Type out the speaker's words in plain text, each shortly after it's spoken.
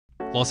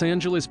Los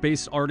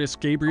Angeles-based artist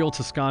Gabriel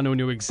Toscano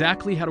knew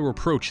exactly how to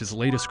approach his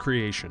latest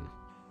creation.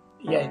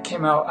 Yeah,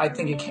 I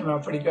think it came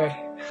out pretty good.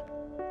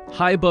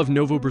 High above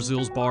Novo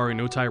Brazil's bar in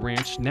Otay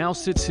Ranch now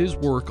sits his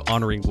work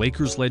honoring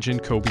Lakers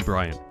legend Kobe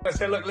Bryant. I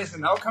said, look,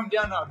 listen, I'll come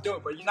down and I'll do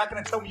it, but you're not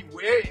going to tell me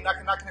where, you're not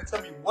going to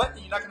tell me what,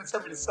 and you're not going to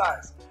tell me the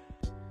size.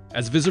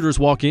 As visitors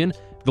walk in,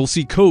 they'll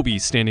see Kobe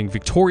standing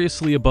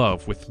victoriously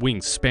above with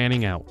wings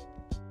spanning out.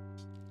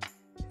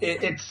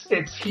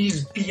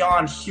 He's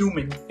beyond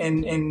human,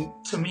 and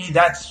to me,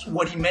 that's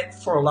what he meant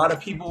for a lot of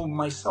people,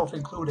 myself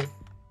included.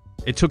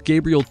 It took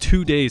Gabriel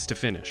 2 days to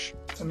finish.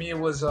 To me, it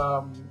was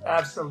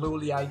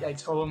absolutely. I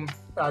told him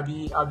I'd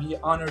be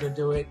honored to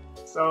do it.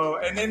 So,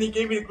 and then he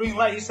gave me the green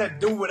light. He said,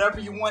 "Do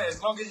whatever you want,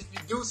 as long as if you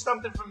do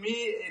something for me,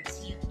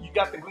 it's you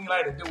got the green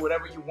light to do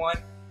whatever you want."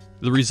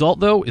 The result,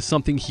 though, is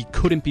something he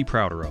couldn't be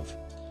prouder of.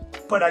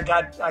 But I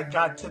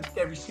got to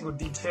every single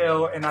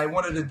detail, and I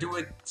wanted to do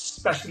it,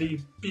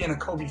 especially being a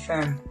Kobe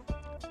fan.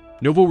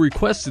 Novo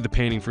requested the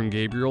painting from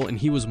Gabriel, and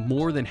he was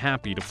more than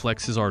happy to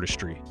flex his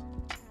artistry.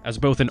 As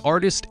both an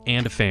artist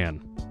and a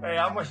fan. Hey,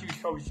 I'm a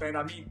huge Kobe fan.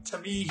 I mean, to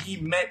me, he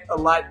meant a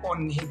lot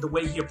on the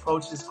way he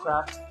approached his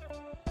craft,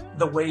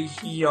 the way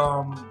he,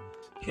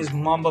 his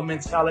Mamba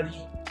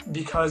mentality,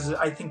 because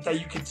I think that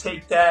you could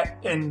take that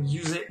and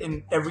use it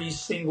in every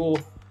single,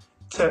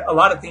 to a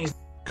lot of things.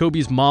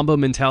 Kobe's Mamba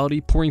mentality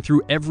pouring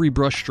through every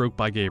brushstroke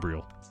by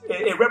Gabriel.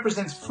 It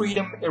represents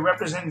freedom. It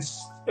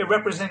represents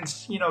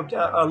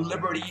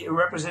liberty. It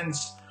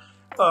represents,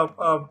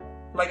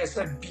 like I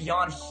said,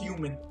 beyond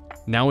human.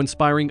 Now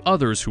inspiring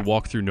others who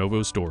walk through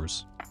Novo's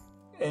doors.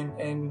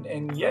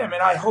 And yeah,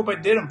 man, I hope I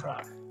did him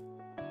proud.